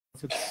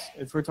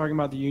if we're talking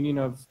about the union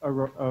of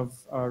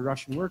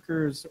Russian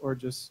workers or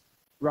just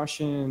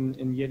Russian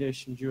and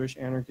Yiddish and Jewish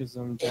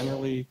anarchism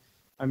generally,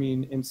 I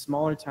mean, in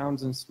smaller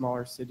towns and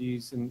smaller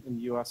cities in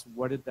the U.S.,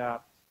 what did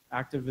that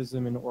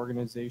activism and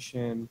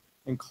organization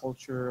and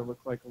culture look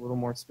like a little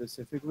more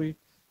specifically?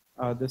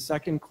 The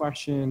second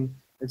question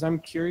is, I'm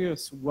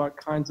curious what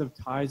kinds of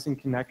ties and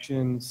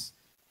connections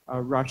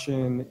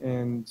Russian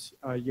and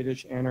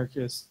Yiddish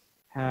anarchists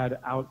had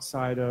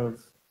outside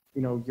of,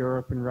 you know,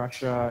 Europe and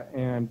Russia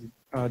and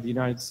the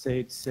United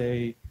States,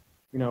 say,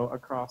 you know,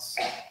 across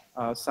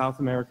South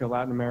America,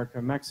 Latin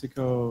America,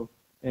 Mexico,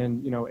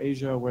 and, you know,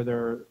 Asia, where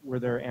there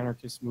are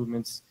anarchist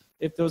movements.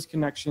 If those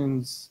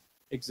connections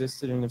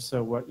existed, and if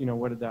so,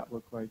 what did that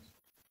look like?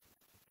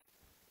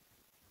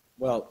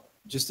 Well,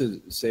 just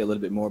to say a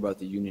little bit more about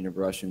the Union of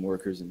Russian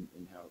Workers and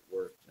how it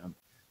worked.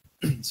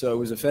 So it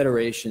was a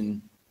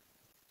federation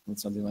with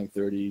something like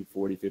 30,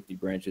 40, 50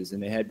 branches,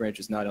 and they had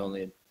branches not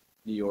only in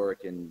New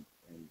York and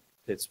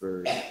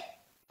Pittsburgh,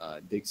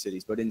 big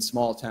cities, but in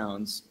small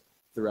towns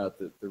throughout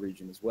the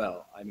region as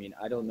well. I mean,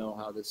 I don't know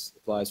how this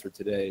applies for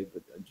today,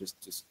 but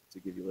just to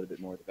give you a little bit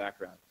more of the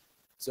background.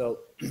 So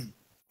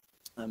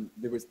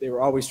they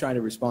were always trying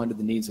to respond to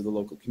the needs of the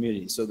local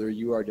community. So there are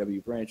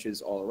URW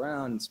branches all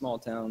around in small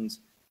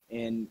towns,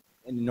 and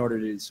in order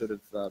to sort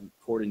of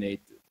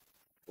coordinate the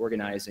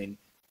organizing,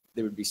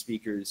 there would be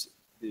speakers.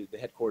 The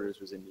headquarters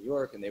was in New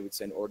York, and they would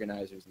send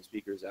organizers and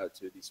speakers out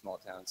to these small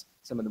towns,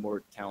 some of the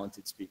more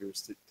talented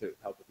speakers to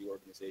help with the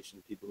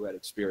organization, people who had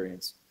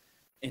experience,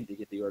 and to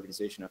get the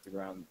organization off the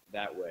ground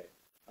that way.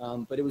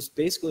 But it was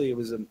basically, it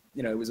was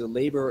a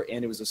labor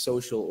and it was a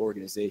social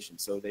organization.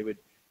 So they would,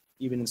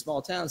 even in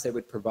small towns, they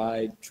would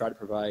try to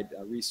provide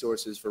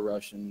resources for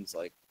Russians,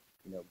 like,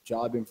 you know,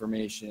 job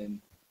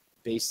information,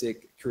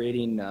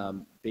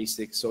 creating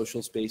basic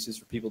social spaces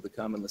for people to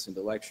come and listen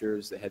to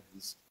lectures. They had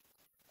these,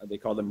 they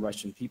call them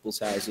Russian people's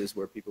houses,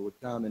 where people would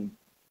come and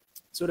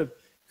sort of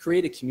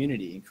create a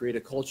community and create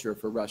a culture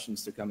for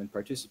Russians to come and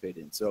participate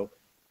in. So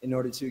in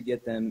order to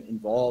get them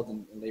involved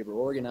in labor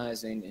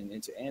organizing and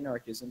into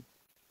anarchism,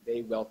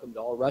 they welcomed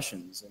all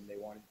Russians, and they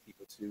wanted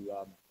people to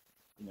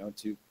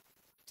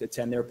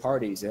attend their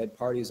parties. They had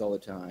parties all the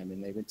time,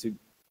 and they went to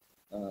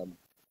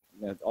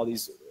all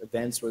these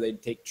events where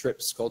they'd take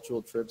trips,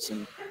 cultural trips,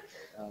 and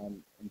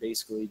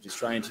basically just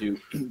trying to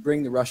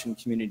bring the Russian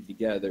community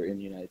together in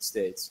the United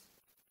States.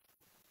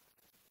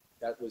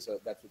 That's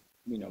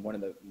one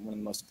of the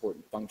most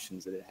important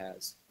functions that it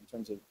has. In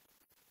terms of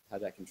how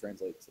that can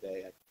translate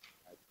today,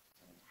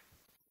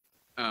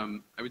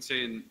 I would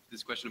say in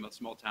this question about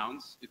small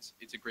towns,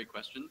 it's a great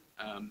question.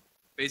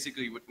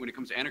 Basically, when it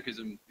comes to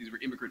anarchism, these were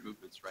immigrant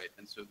movements, right?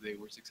 And so they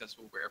were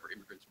successful wherever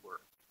immigrants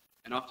were.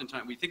 And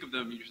oftentimes, we think of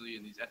them usually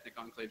in these ethnic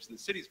enclaves in the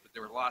cities, but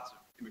there were lots of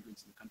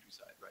immigrants in the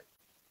countryside, right?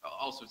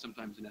 Also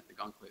sometimes in ethnic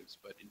enclaves,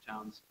 but in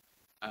towns.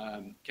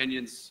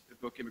 Kenyon's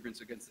book,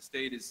 Immigrants Against the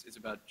State, is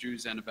about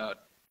Jews and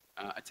about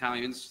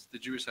Italians. The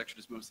Jewish section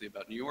is mostly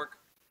about New York,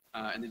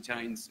 and the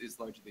Italians is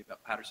largely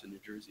about Paterson, New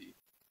Jersey,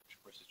 which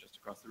of course is just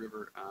across the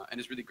river, and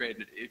it's really great.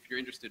 And if you're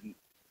interested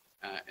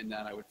in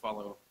that, I would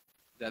follow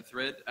that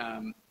thread.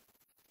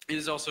 It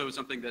is also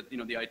something that,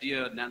 the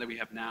idea now that we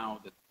have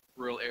that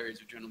rural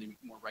areas are generally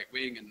more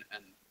right-wing and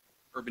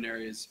urban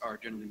areas are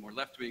generally more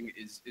left-wing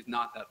is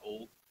not that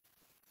old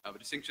of a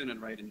distinction.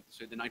 And right, in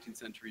the 19th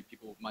century,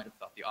 people might have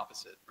thought the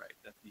opposite, right?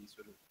 That the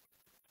sort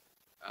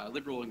of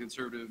liberal and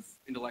conservative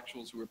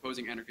intellectuals who were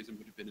opposing anarchism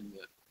would have been in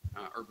the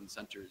urban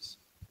centers.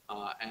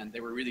 And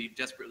they were really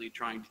desperately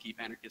trying to keep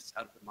anarchists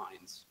out of the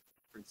mines,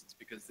 for instance,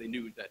 because they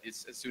knew that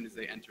as soon as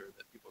they enter,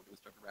 that people are going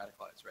to start to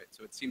radicalize, right?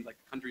 So it seemed like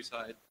the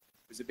countryside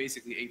was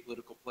basically a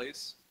political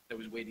place that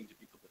was waiting to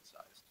be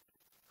politicized.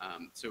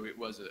 So it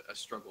was a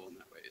struggle in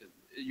that way.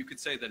 You could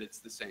say that it's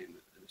the same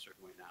in a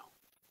certain way now.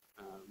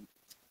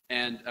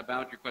 And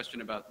about your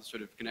question about the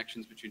sort of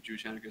connections between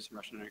Jewish anarchists and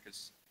Russian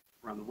anarchists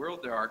around the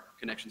world, there are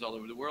connections all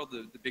over the world.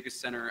 The biggest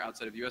center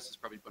outside of the US is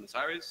probably Buenos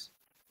Aires,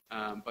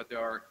 but there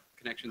are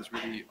connections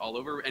really all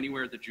over.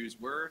 Anywhere the Jews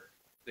were,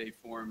 they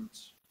formed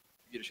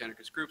Yiddish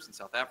anarchist groups in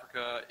South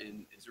Africa,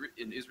 in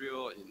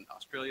Israel, in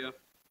Australia,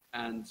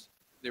 and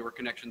there were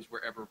connections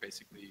wherever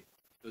basically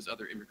those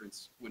other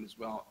immigrants went as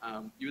well.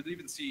 You would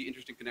even see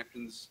interesting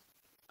connections,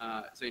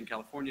 say in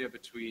California,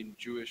 between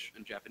Jewish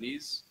and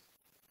Japanese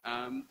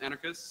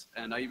anarchists,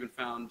 and I even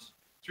found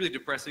it's really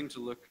depressing to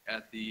look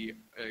at the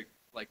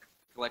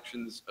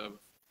collections of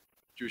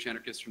Jewish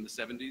anarchists from the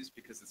 70s,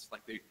 because it's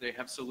like they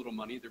have so little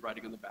money, they're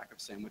writing on the back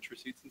of sandwich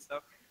receipts and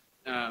stuff.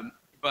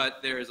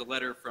 But there is a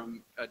letter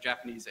from a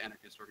Japanese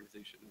anarchist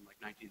organization in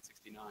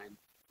 1969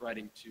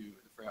 writing to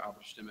the Freie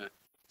Arbeiterstimme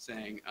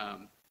saying,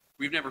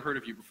 we've never heard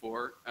of you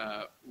before,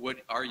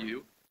 what are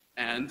you?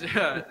 And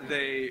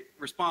they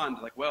respond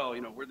like, well,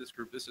 we're this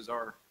group, this is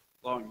our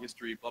long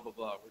history, blah, blah,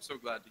 blah. We're so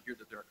glad to hear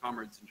that there are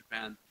comrades in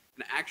Japan.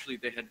 And actually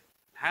they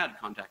had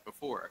contact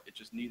before, it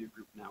just neither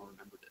group now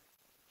remembered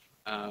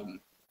it.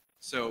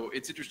 So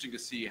it's interesting to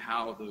see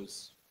how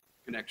those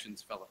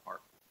connections fell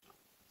apart.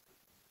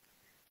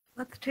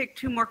 Let's take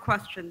two more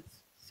questions.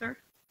 Sir?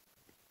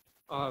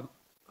 Hi,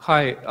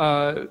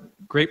 Hi,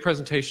 great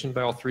presentation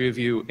by all three of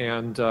you.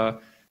 And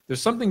there's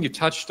something you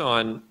touched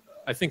on,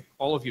 I think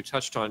all of you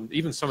touched on,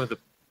 even some of the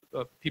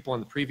people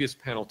on the previous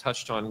panel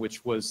touched on,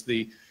 which was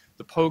the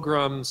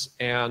pogroms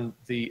and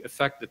the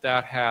effect that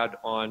that had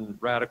on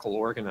radical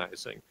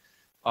organizing.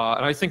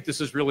 And I think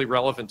this is really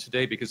relevant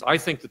today because I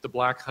think that the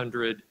Black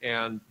Hundred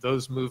and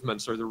those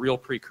movements are the real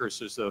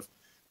precursors of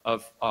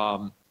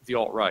the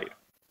alt-right.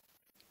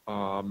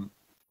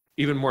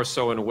 Even more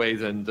so in a way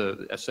than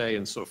the SA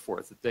and so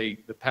forth, that the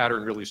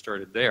pattern really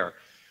started there.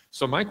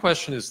 So my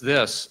question is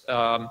this,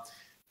 to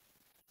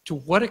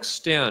what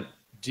extent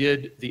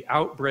did the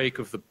outbreak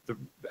of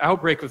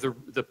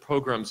the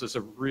pogroms as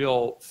a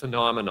real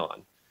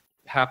phenomenon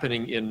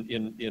happening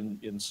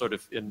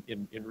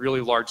in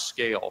really large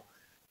scale,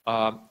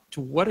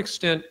 to what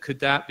extent could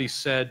that be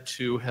said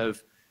to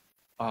have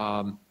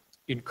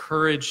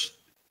encouraged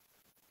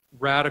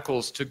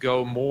radicals to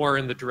go more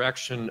in the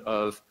direction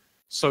of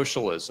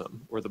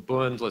socialism, or the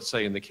Bund, let's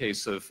say in the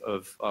case of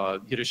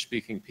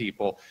Yiddish-speaking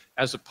people,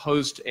 as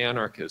opposed to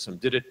anarchism?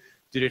 Did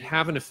it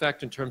have an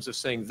effect in terms of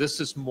saying this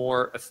is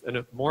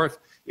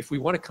if we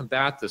want to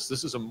combat this,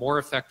 this is a more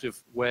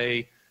effective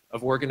way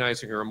of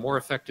organizing or a more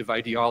effective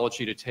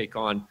ideology to take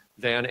on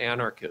than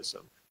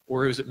anarchism?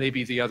 Or is it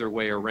maybe the other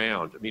way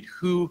around? I mean,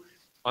 who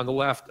on the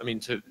left, I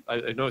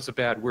know it's a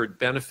bad word,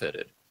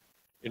 benefited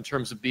in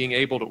terms of being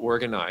able to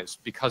organize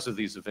because of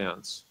these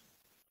events?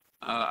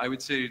 I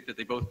would say that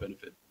they both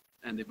benefit,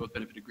 and they both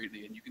benefited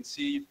greatly. And you can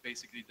see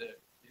basically the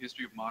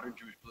history of modern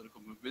Jewish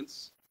political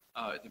movements,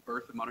 the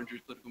birth of modern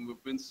Jewish political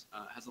movements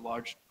has a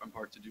large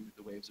part to do with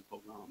the waves of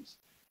pogroms.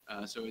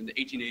 So in the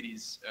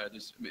 1880s,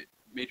 there's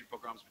major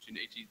pogroms between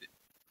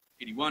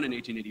 1881 and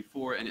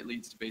 1884, and it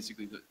leads to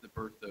basically the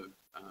birth of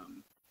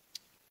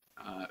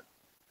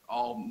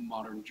all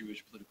modern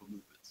Jewish political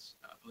movements.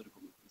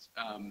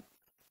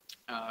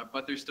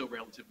 But they're still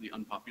relatively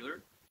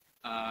unpopular.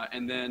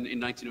 And then in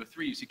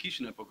 1903, you see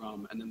Kishinev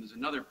pogrom, and then there's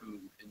another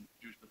boom in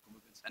Jewish political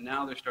movements. And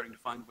now they're starting to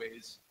find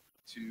ways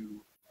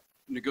to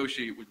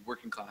negotiate with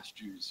working class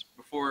Jews.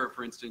 Before,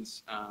 for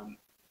instance,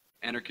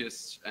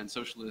 anarchists and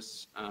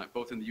socialists,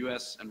 both in the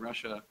US and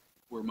Russia,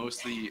 were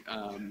mostly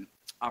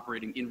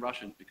operating in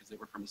Russian because they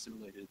were from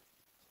assimilated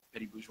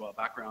petty bourgeois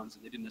backgrounds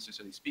and they didn't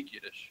necessarily speak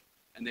Yiddish.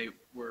 And they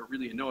were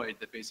really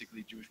annoyed that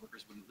basically Jewish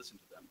workers wouldn't listen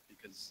to them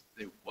because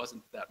there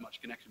wasn't that much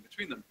connection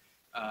between them.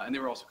 And they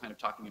were also kind of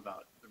talking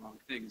about the wrong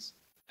things.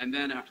 And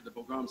then after the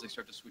pogroms, they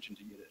start to switch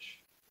into Yiddish.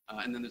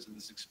 And then there's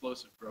this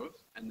explosive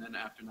growth. And then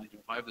after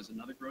 1905, there's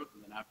another growth.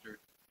 And then after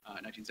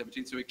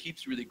 1917, so it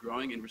keeps really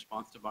growing in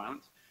response to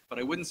violence. But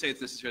I wouldn't say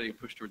it's necessarily a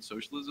push towards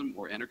socialism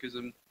or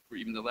anarchism or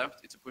even the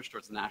left. It's a push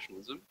towards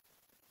nationalism.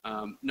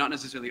 Not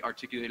necessarily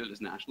articulated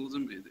as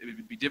nationalism. It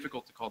would be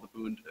difficult to call the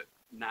Bund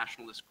a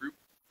nationalist group,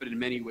 but in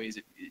many ways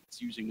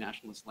it's using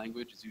nationalist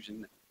language. It's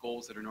using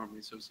goals that are normally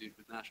associated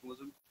with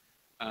nationalism.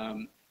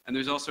 And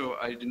there's also,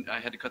 I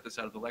had to cut this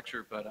out of the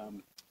lecture, but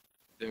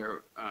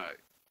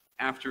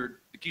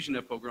after the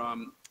Kishinev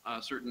pogrom,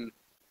 certain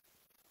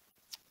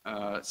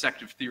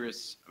sect of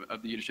theorists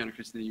of the Yiddish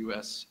anarchists in the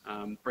U.S.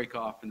 Break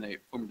off and they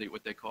formulate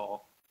what they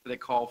call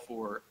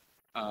for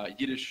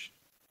Yiddish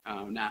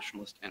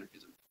nationalist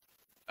anarchism,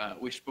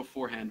 which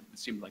beforehand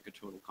seemed like a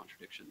total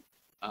contradiction.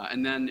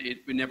 And then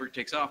it never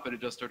takes off, but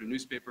it does start a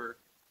newspaper,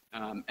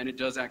 and it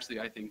does actually,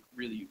 I think,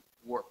 really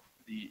warp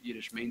the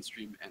Yiddish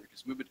mainstream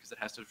anarchist movement because it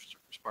has to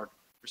start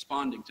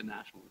responding to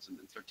nationalism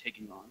and start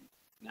taking on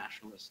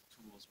nationalist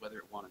tools, whether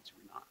it wanted to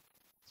or not.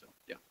 So,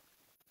 yeah.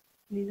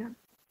 Nina?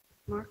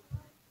 Mark?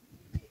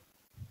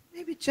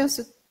 Maybe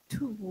just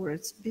 2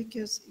 words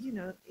because,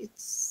 it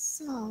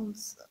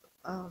sounds,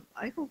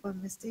 I hope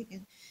I'm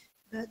mistaken,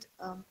 but,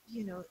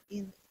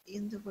 in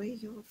the way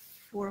you're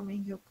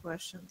forming your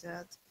question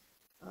that,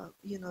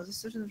 the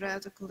certain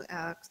radical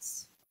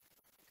acts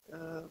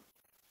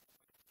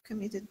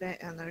committed by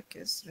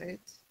anarchists, right,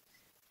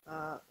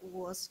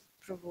 was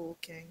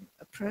provoking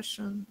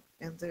oppression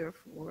and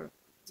therefore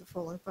the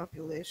fallen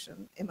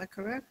population. Am I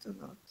correct or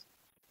not?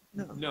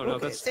 No,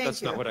 Okay,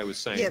 that's not what I was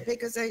saying. Yeah,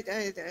 because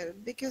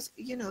because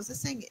the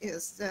thing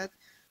is that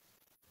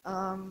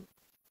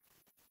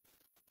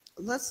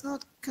let's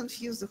not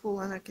confuse the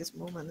whole anarchist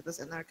movement with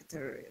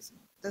anarcho-terrorism.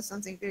 That's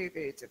something very,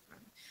 very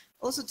different.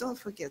 Also, don't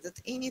forget that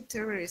any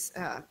terrorist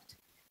act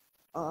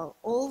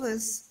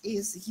always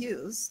is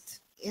used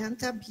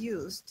and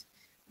abused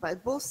by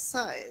both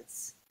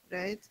sides,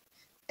 right,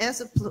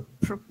 as a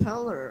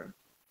propeller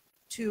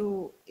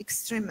to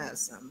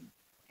extremism.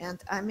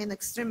 And I mean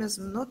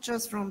extremism not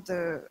just from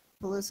the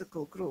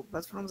political group,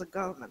 but from the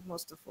government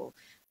most of all.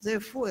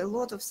 Therefore, a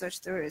lot of such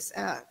terrorist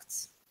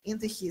acts in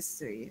the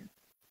history,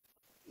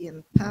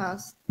 in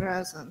past,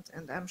 present,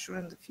 and I'm sure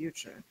in the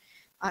future,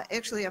 are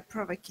actually a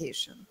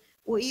provocation.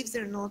 Or if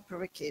they're not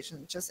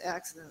provocation, just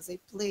accidents, they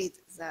played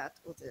that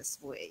or this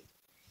way.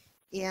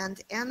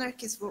 And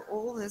anarchists were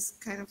always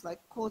kind of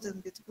like caught in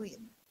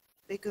between.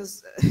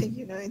 Because,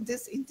 in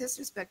this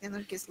respect,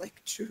 anarchists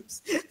like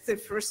Jews, they're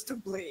first to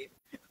blame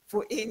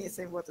for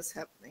anything what is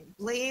happening.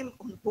 Blame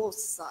on both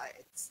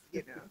sides,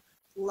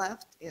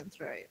 left and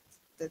right.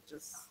 That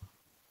just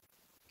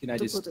Can I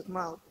to just, put it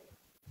mildly.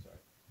 sorry,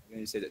 I'm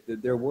going to say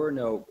that there were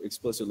no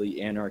explicitly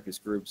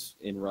anarchist groups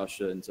in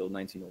Russia until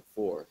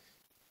 1904,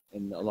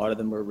 and a lot of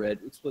them were read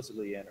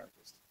explicitly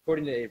anarchist,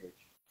 according to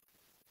Average.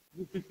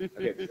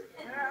 Okay.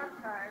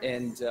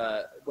 And,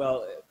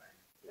 well,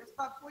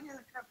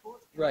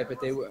 right,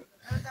 but they were,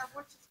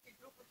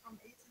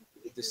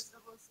 this,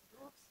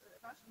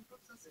 Russian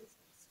groups in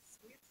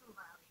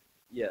Switzerland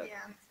yeah.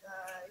 and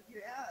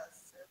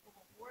US who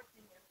were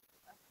working in.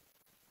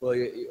 Well,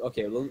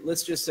 okay, well,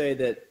 let's just say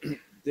that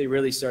they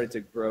really started to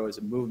grow as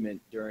a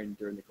movement during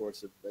the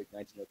course of like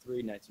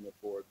 1903,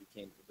 1904. It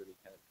became really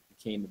kind of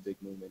became a big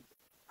movement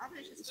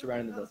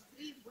surrounding the.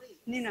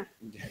 Nina,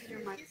 use your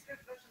mic.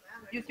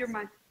 Use your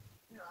mic.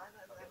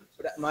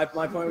 But my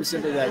point was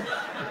simply that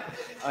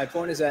my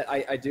point is that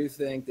I do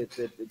think that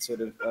it sort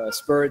of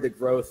spurred the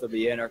growth of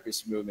the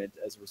anarchist movement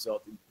as a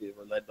result. They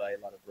were led by a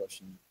lot of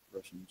Russian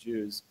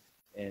Jews,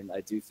 and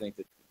I do think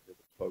that the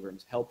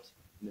programs helped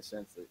in the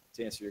sense that,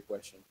 to answer your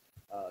question,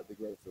 the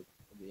growth of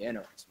the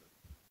anarchist movement,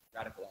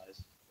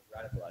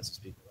 radicalizes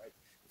people, right?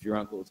 If your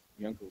uncle's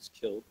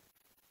killed,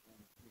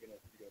 you're gonna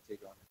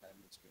take on the kind of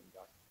mainstream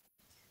doctrine.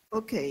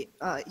 Okay,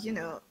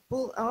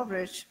 Paul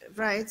Aldrich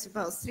writes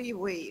about 3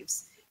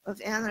 waves of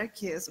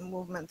anarchism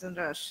movement in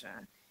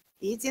Russia.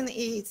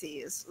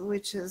 1880s,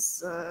 which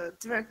is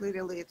directly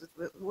related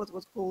with what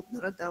was called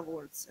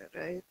Narodovorцы,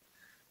 right?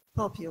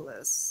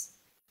 Populists.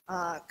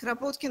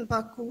 Kropotkin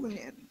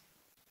Bakunin,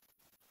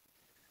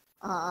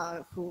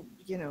 who,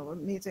 were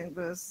meeting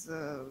with,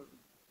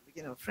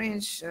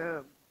 French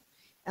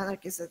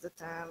anarchists at the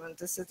time,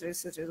 and etc.,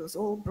 etc. It was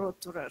all brought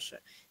to Russia.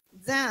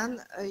 Then,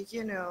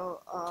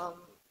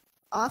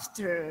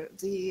 after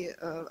the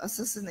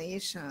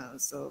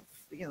assassinations of,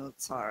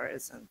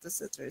 tsars and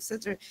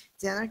etc.,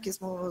 the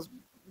anarchist movement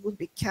would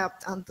be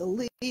kept under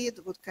lead,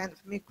 would kind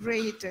of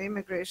migrate to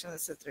immigration,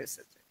 etc.,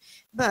 etc.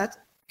 But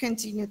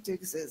continued to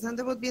exist. And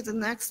there would be the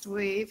next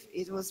wave.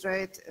 It was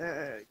right,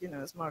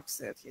 as Mark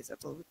said, he's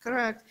absolutely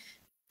correct,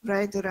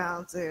 right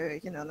around the,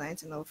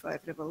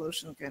 1905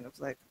 revolution, kind of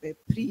like the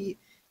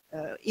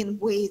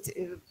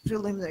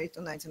preliminary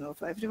to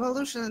 1905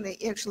 revolution, and they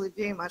actually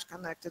very much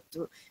connected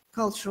to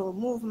cultural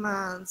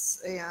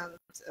movements and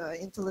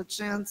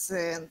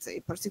intelligentsia and a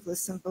particular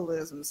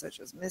symbolism such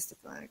as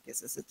mystical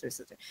anarchists, etc.,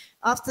 etc.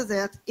 After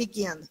that,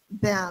 again,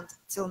 banned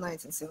till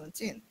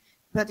 1917.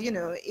 But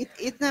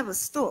it never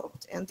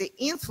stopped, and the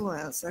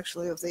influence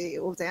actually of the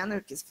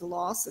anarchist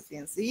philosophy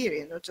and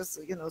theory, not just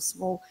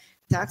small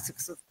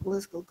tactics of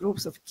political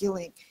groups of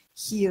killing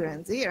here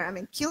and there. I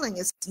mean, killing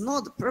is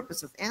not the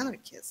purpose of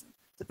anarchism.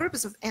 The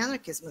purpose of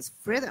anarchism is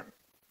freedom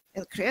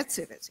and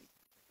creativity.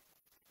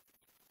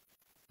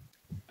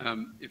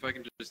 If I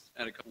can just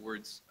add a couple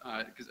words,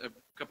 because a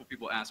couple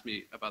people asked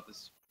me about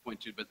this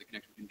point too, about the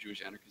connection between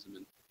Jewish anarchism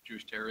and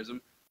Jewish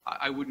terrorism.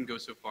 I wouldn't go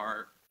so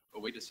far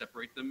away to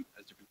separate them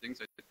as different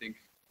things. I think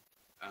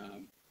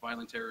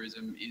violent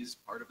terrorism is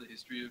part of the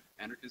history of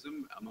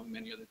anarchism, among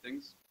many other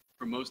things.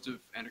 For most of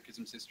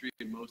anarchism's history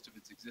and most of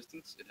its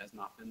existence, it has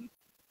not been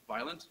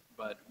violent,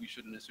 but we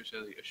shouldn't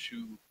necessarily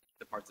eschew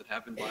the parts that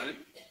have been violent.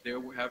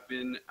 There have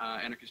been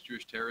anarchist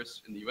Jewish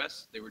terrorists in the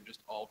US. They were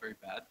just all very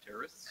bad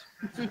terrorists.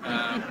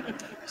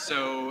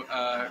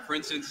 For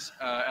instance,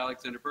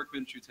 Alexander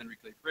Berkman shoots Henry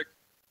Clay Frick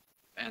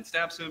and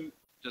stabs him,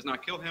 does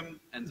not kill him,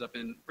 ends up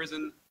in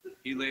prison.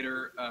 He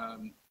later,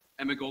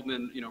 Emma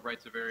Goldman,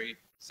 writes a very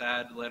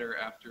sad letter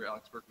after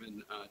Alex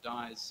Berkman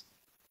dies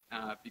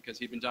because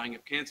he'd been dying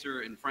of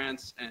cancer in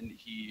France, and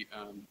he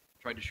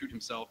tried to shoot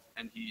himself,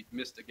 and he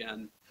missed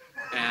again.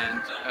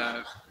 And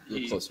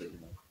he closer.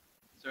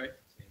 Sorry.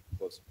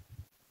 Closer.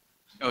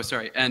 Oh,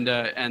 sorry. And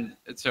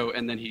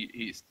then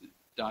he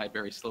died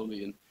very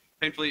slowly and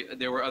painfully.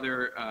 There were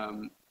other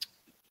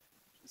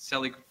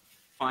Selig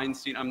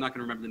Feinstein. I'm not going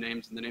to remember the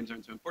names, and the names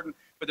aren't so important.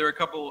 But there are a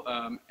couple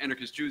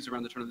anarchist Jews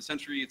around the turn of the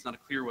century. It's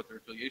not clear what their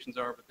affiliations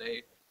are, but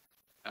they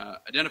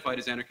identified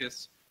as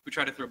anarchists who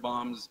try to throw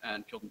bombs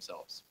and kill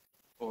themselves,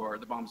 or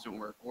the bombs don't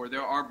work, or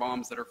there are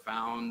bombs that are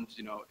found.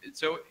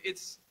 So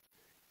it's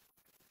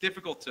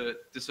difficult to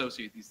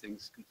dissociate these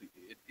things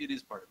completely. It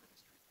is part of the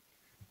history.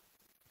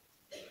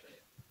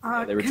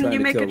 They were Can trying you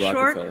to make kill it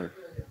short? Rockefeller.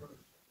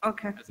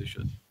 Okay. As they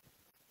should.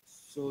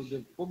 So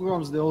the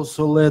pogroms, they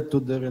also led to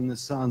the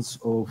renaissance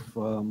of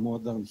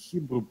modern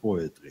Hebrew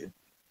poetry,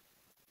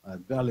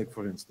 Bialik,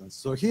 for instance.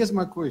 So here's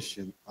my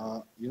question.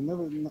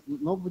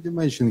 Nobody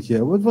mentioned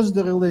here, what was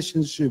the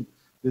relationship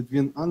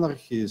between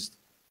anarchists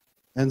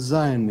and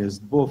Zionists,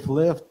 both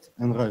left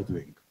and right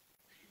wing?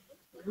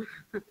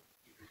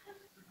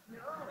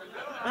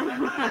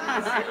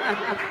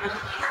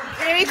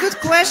 Very good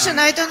question.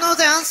 I don't know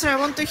the answer. I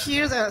want to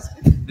hear that.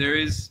 There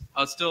is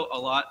still a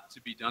lot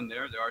to be done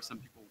there. There are some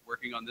people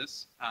working on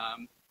this.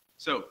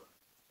 So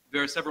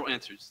there are several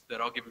answers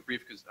that I'll give in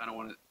brief because I don't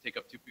want to take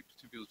up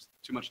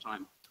too much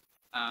time.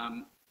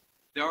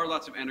 There are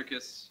lots of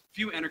anarchists.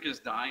 Few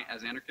anarchists die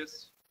as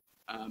anarchists.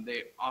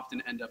 They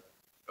often end up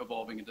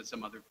evolving into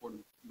some other form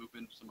of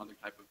movement, some other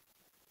type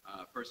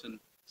of person.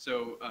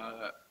 So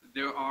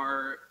there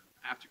are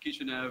after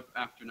Kishinev,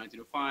 after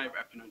 1905,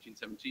 after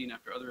 1917,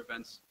 after other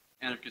events,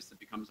 anarchists have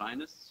become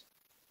Zionists.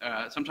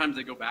 Sometimes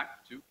they go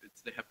back too.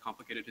 They have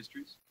complicated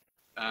histories.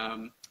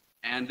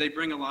 And they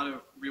bring a lot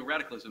of real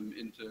radicalism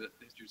into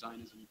the history of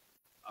Zionism.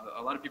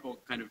 A lot of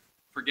people kind of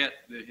forget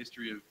the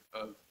history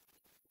of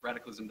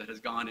radicalism that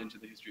has gone into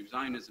the history of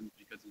Zionism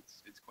because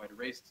it's quite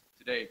erased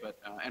today, but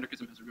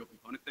anarchism has a real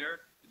component there,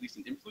 at least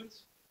an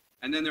influence.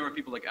 And then there are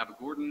people like Abba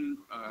Gordon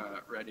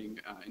writing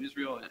in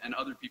Israel, and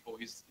other people,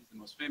 he's the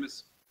most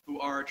famous, who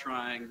are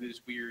trying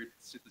this weird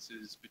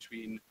synthesis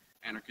between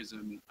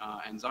anarchism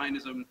and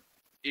Zionism.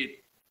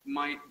 It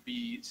might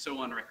be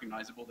so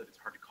unrecognizable that it's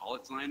hard to call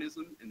it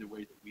Zionism in the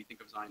way that we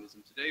think of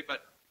Zionism today,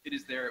 but it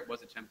is there, it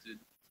was attempted,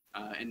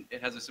 and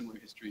it has a similar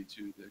history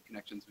to the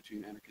connections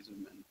between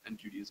anarchism and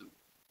Judaism.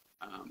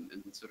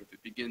 And sort of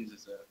it begins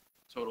as a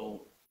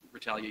total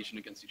retaliation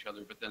against each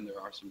other, but then there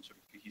are some sort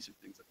of cohesive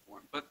things that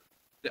form. But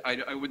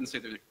I wouldn't say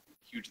they're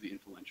hugely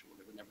influential.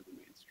 They were never the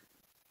mainstream.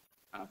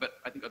 But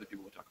I think other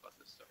people will talk about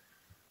this. So.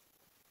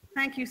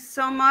 Thank you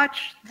so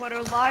much. What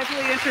a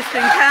lively,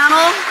 interesting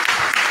panel.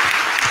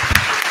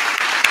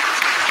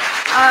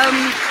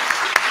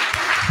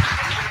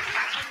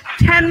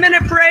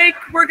 10-minute break.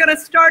 We're going to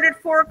start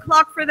at 4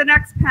 o'clock for the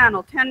next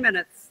panel. 10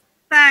 minutes.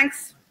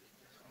 Thanks.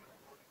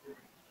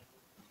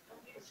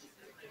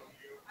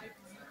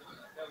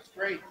 That was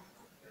great.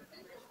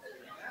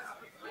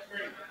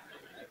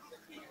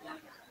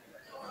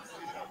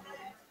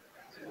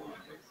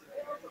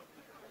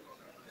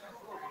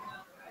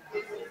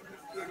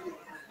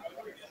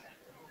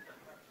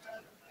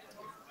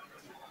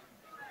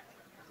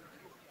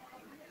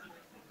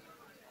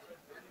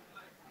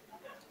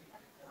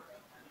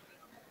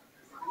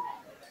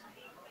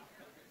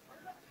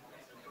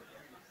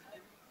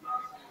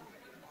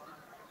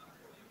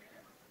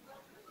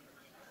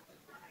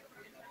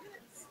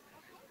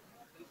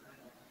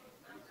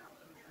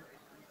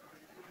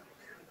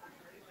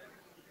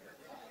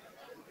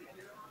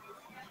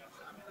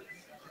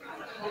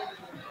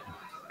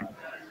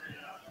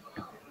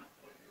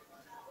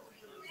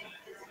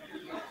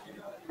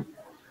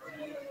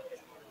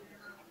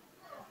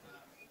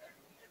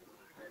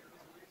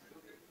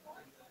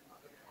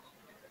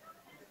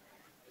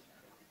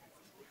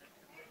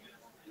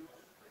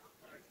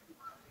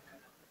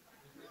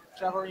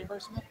 Travel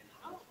reimbursement?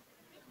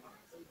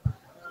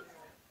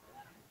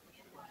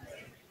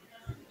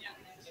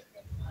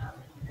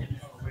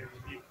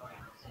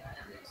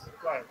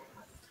 Right.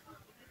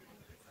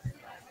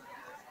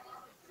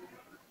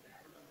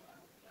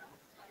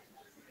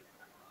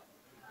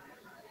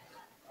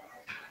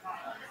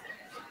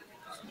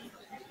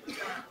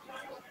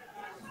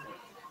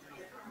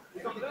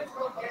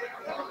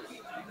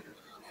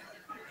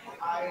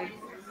 I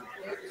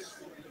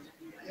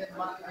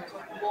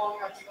took long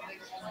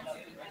explanation.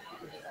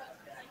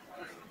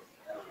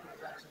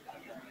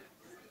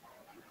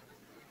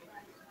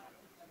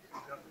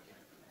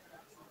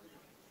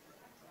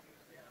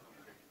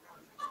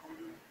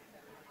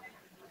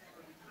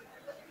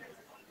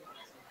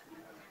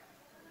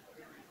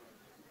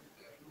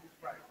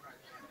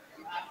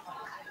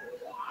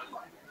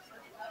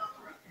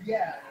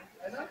 Yeah,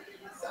 and that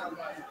sounds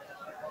like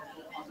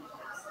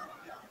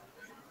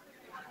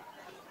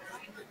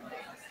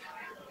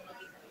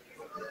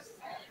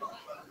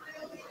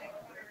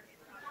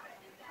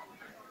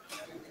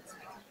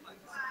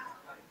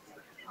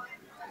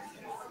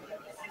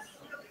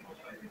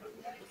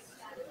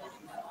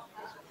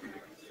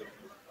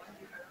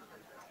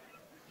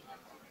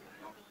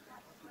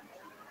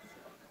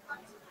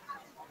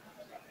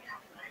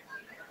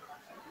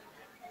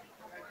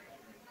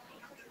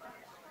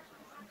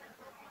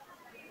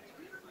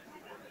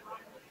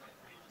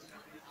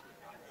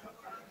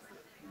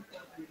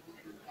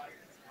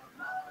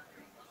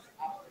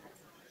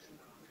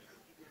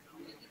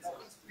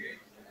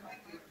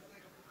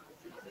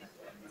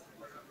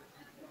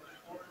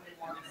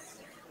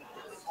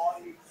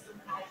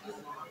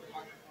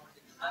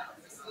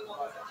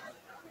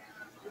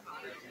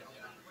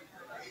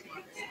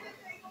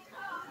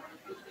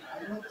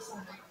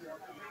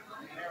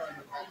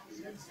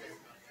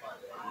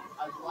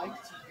I'd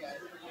like to get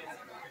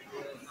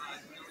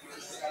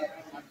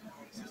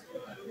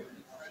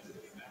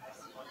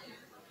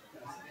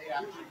they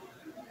actually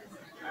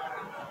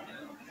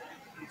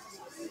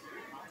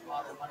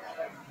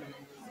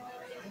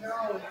no,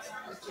 it's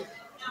just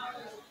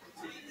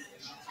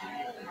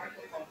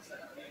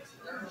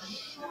very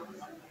short,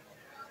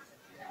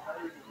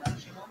 very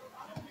directional,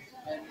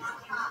 and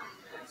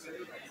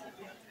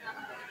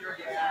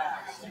yeah,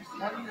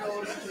 one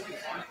goes to the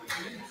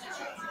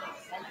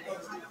one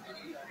goes to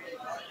video,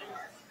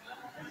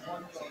 and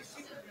one goes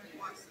to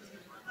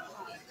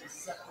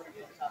separate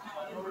the top.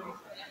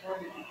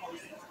 Already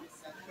posted to the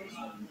center.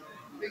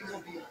 Things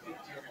will be a big deal.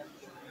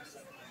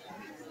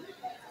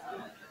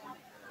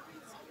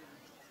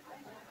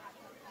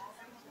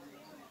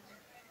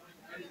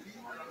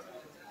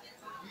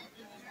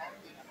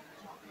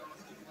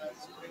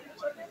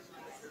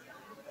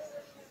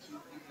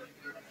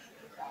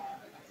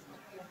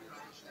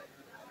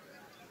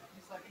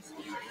 He's like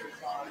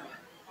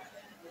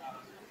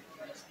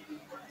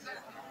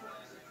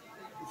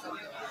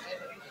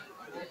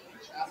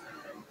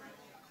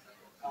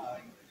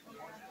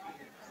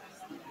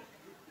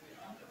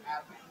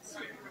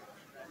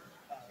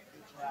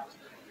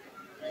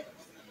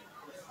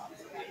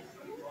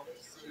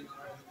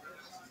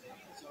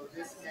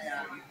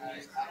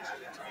It's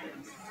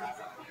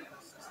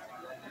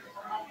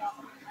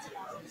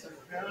a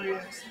very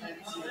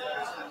expensive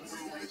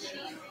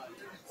organization.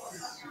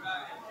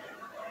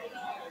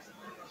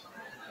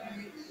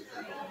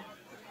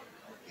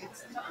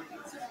 It's not.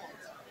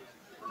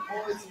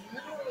 Well, it's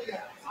literally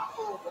a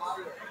copper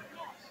wire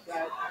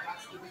that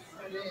has to be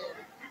put in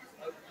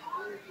like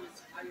through the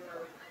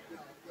entire,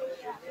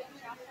 building.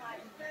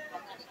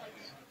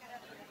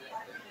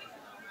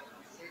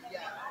 Yeah,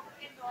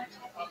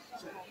 up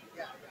to,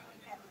 yeah.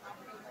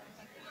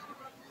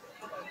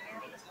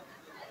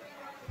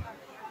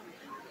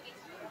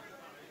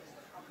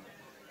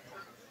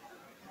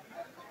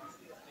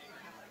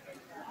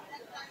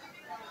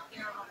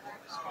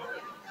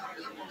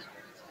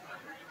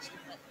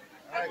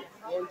 All right,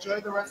 well, enjoy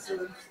the rest of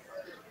the.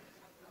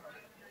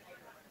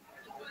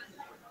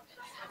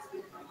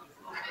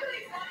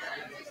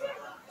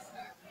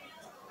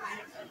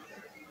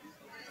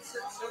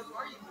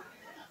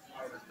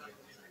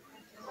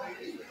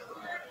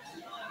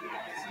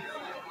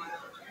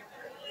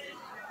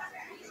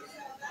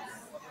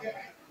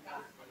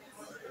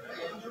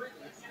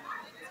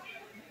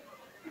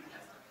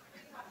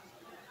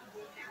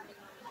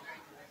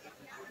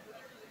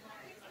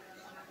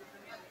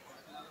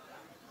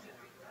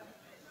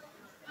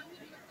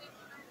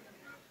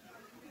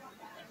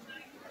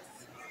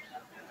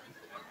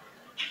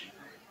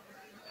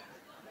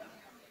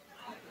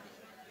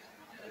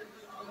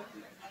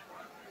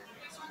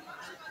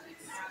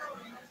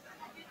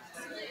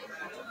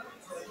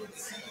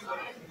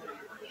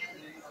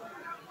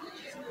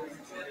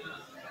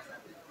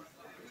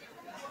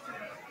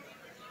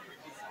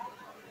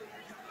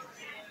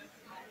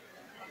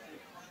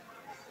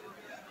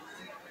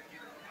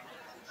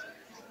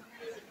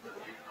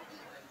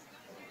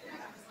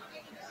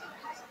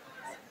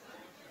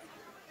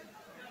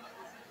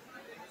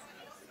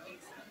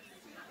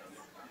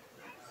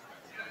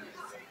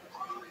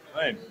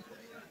 Right.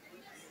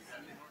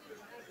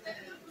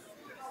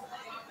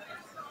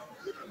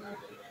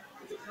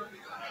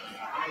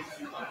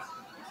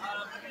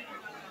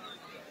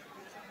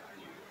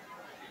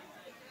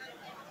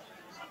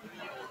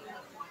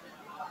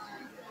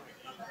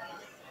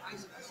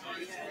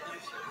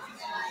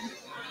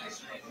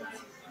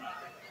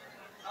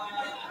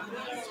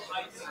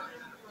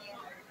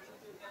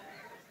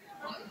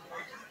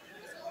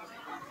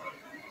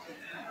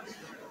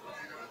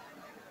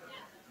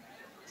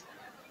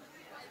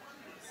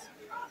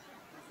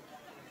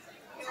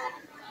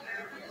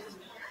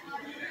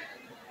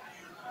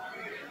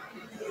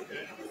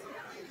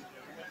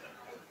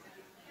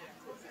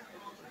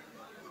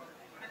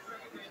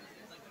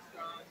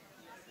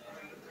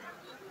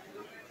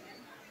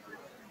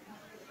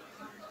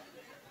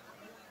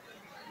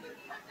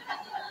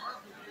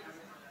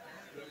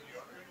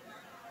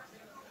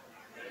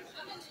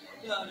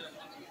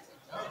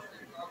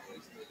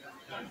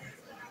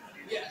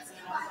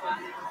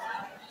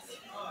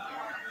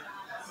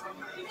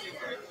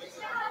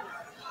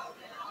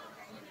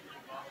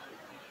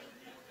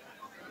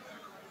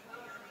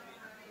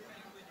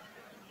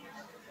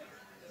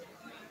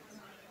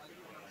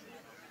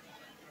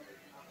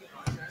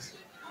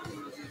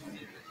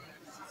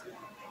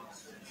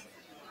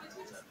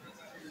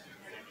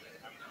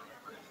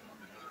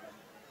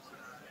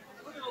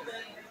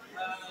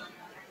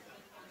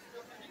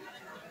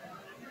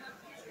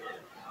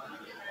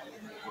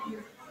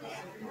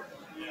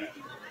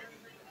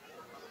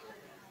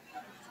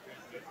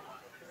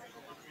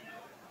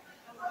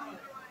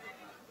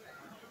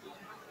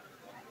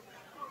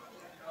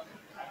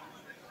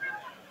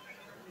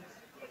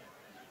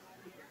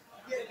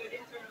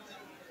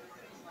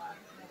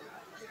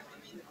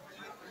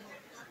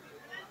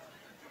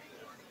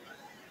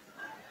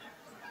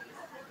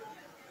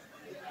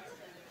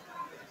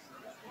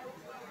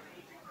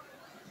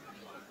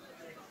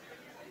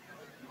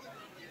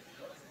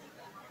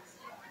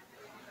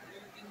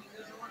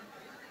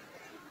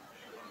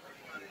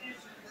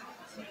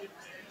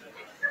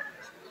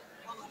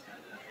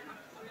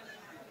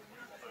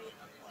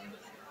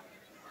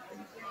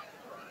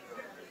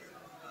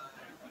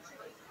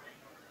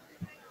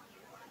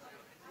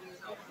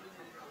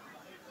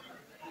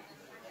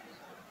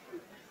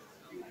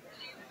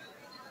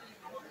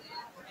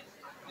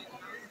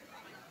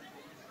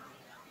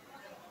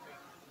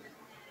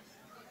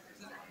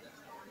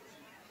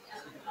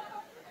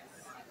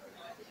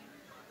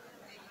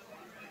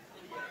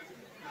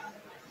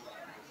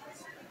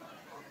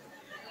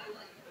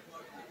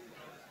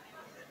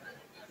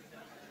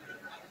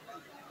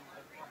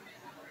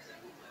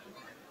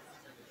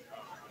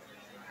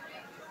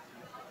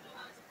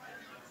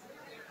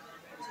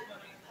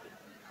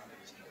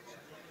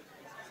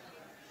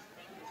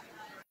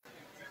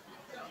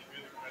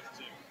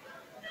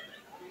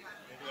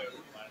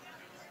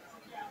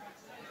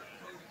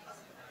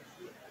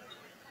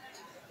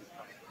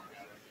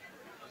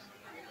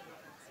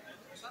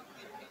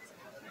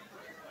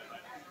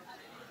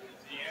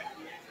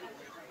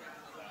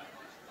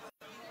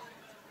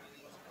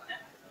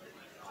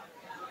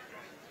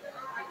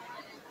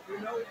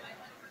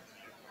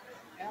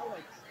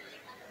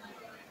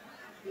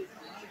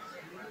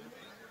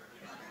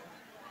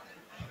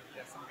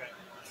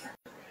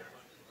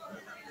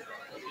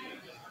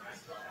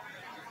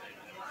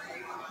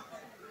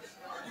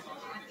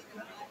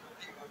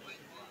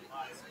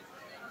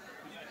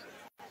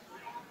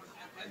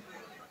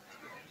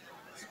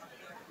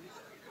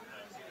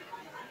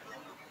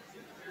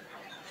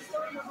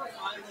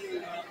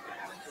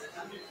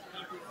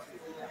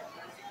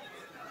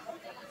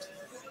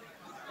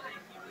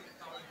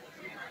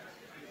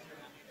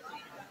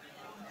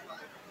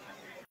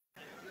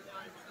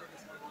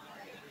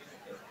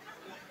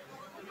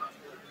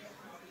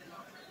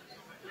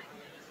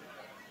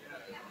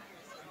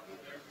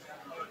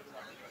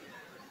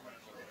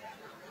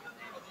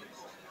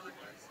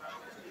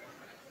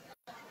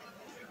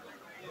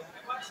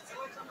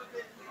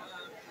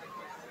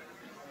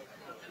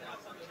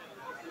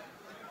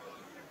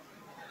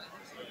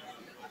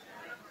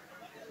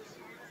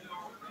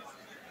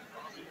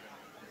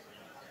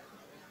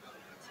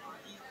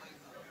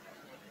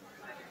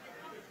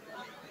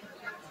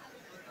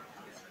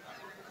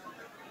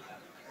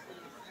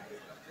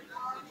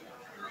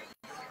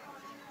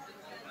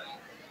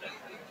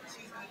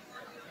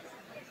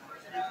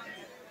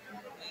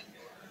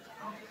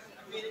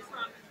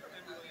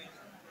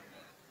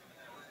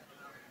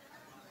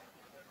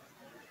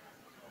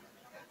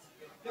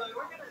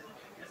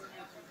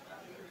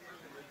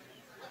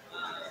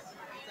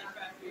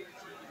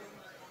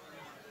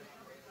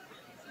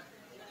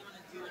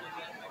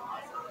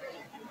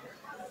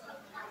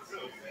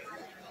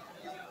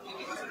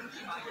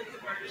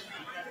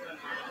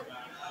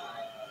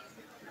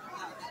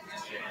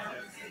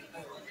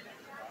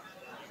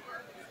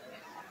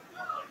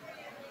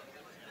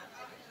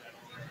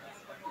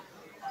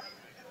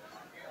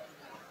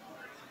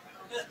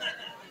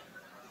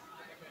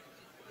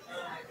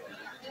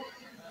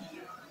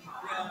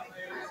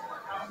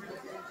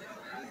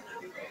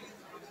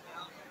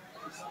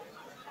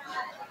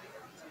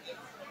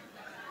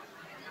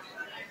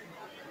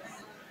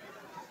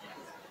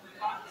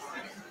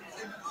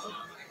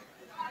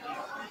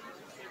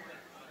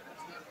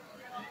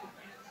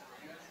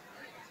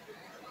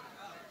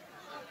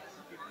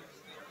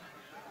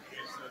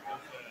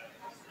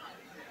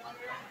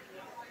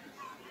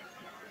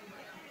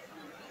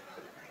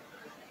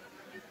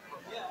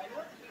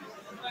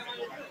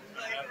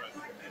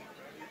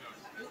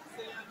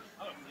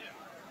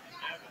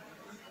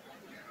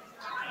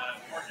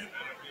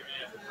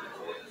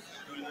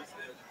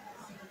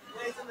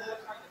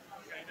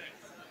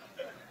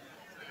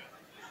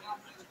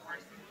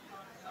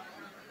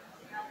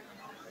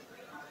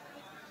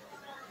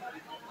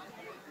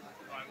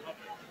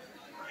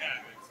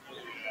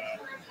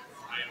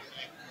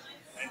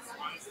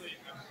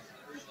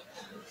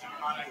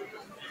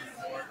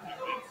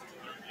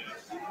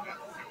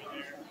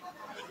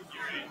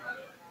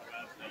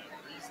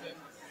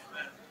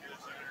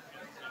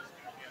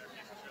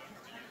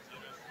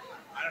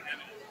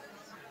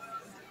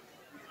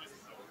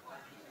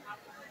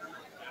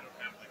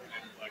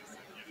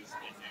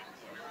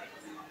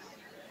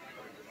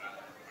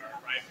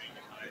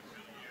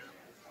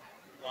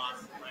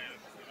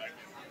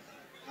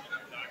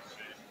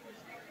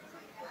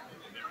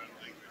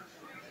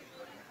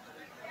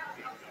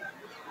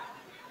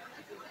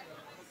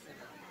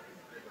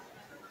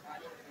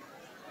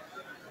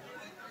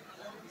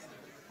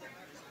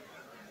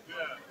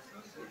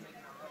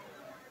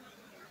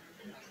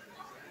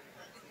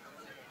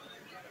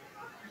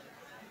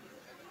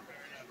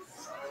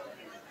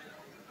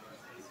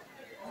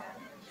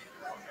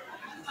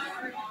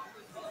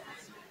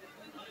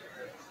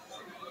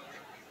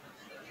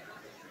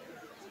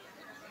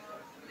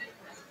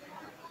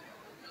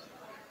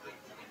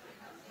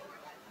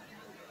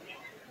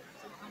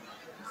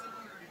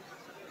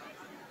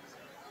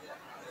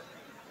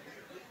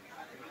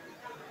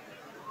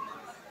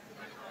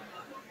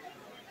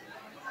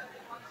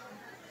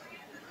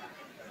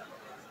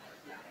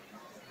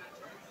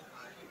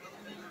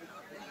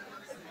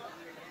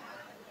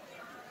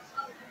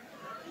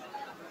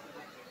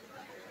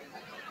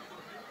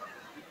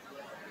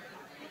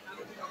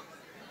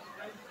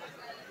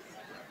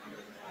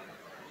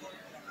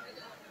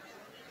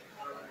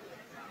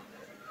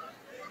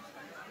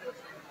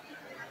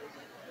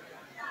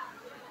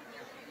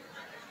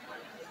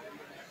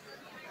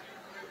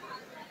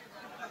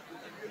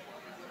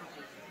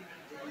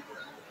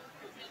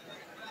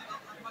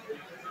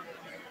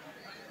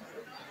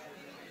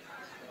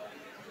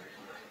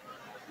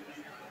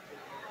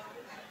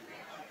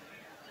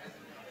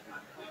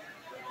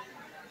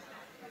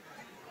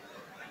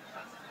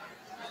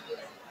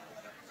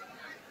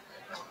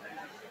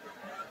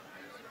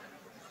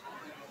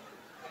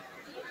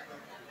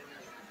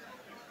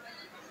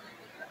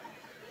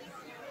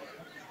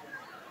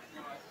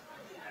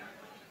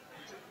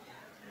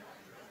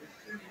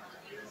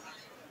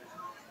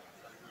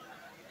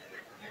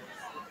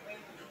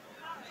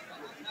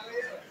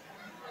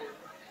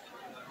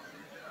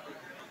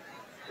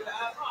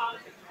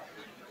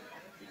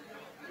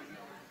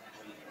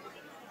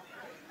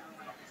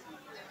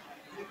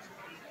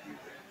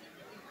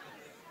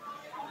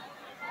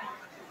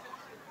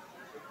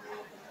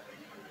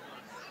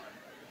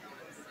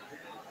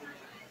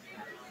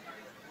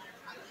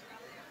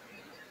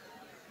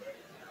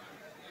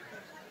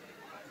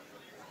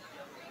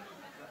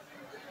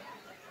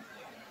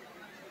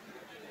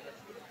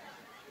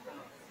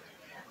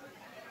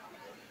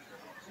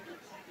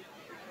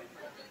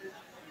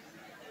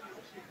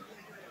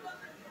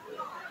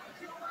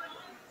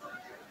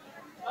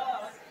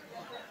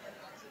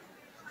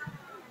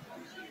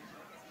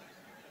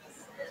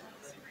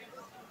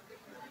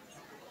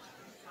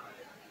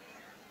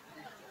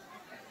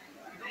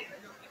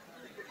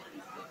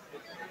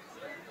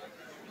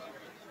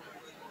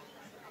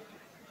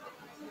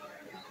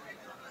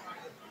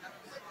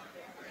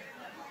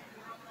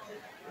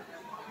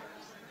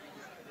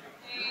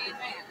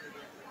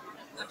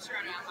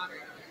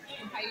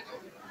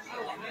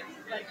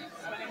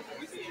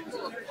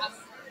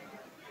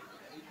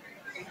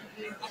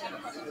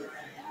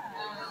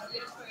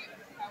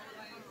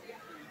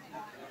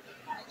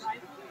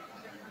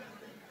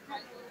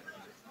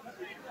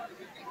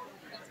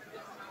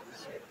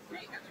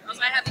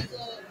 Also, I have these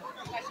little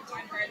questions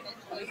from her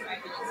that goes 5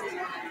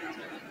 minutes.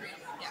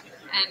 Yeah.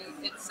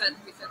 And it said,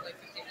 we said like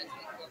 15 minutes,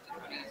 we can go up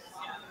to 20.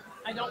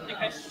 I don't think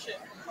I should.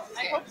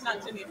 I hope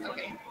not to need to.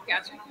 Okay,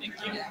 gotcha. Thank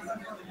you.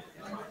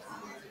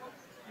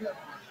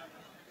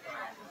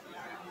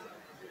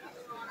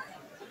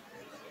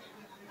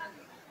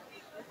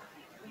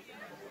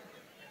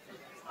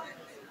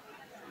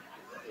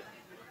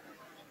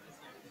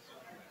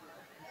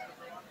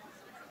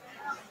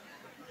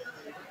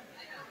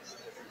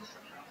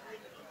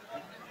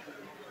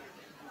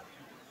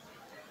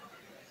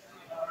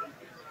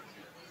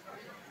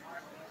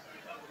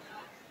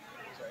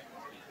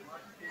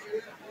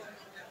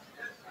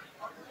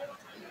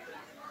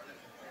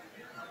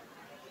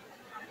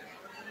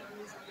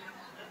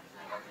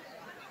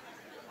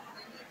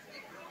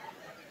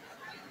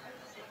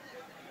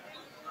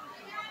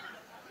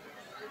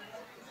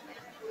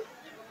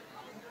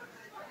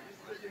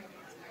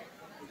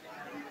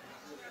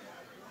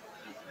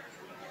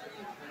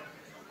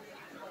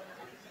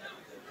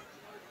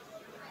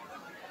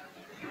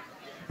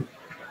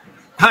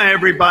 Hi,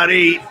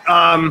 everybody.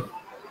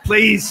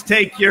 Please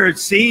take your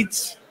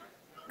seats,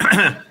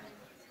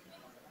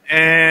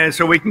 and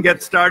so we can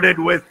get started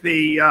with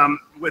the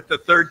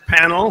third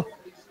panel.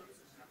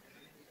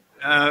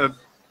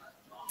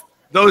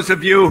 Those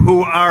of you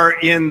who are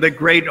in the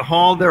Great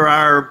Hall, there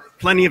are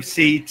plenty of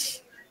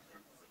seats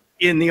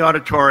in the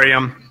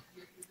auditorium,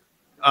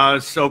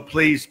 so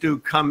please do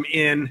come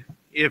in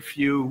if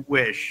you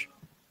wish.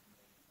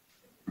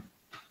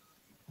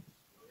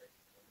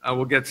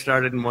 We'll get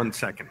started in 1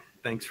 second.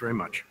 Thanks very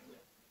much.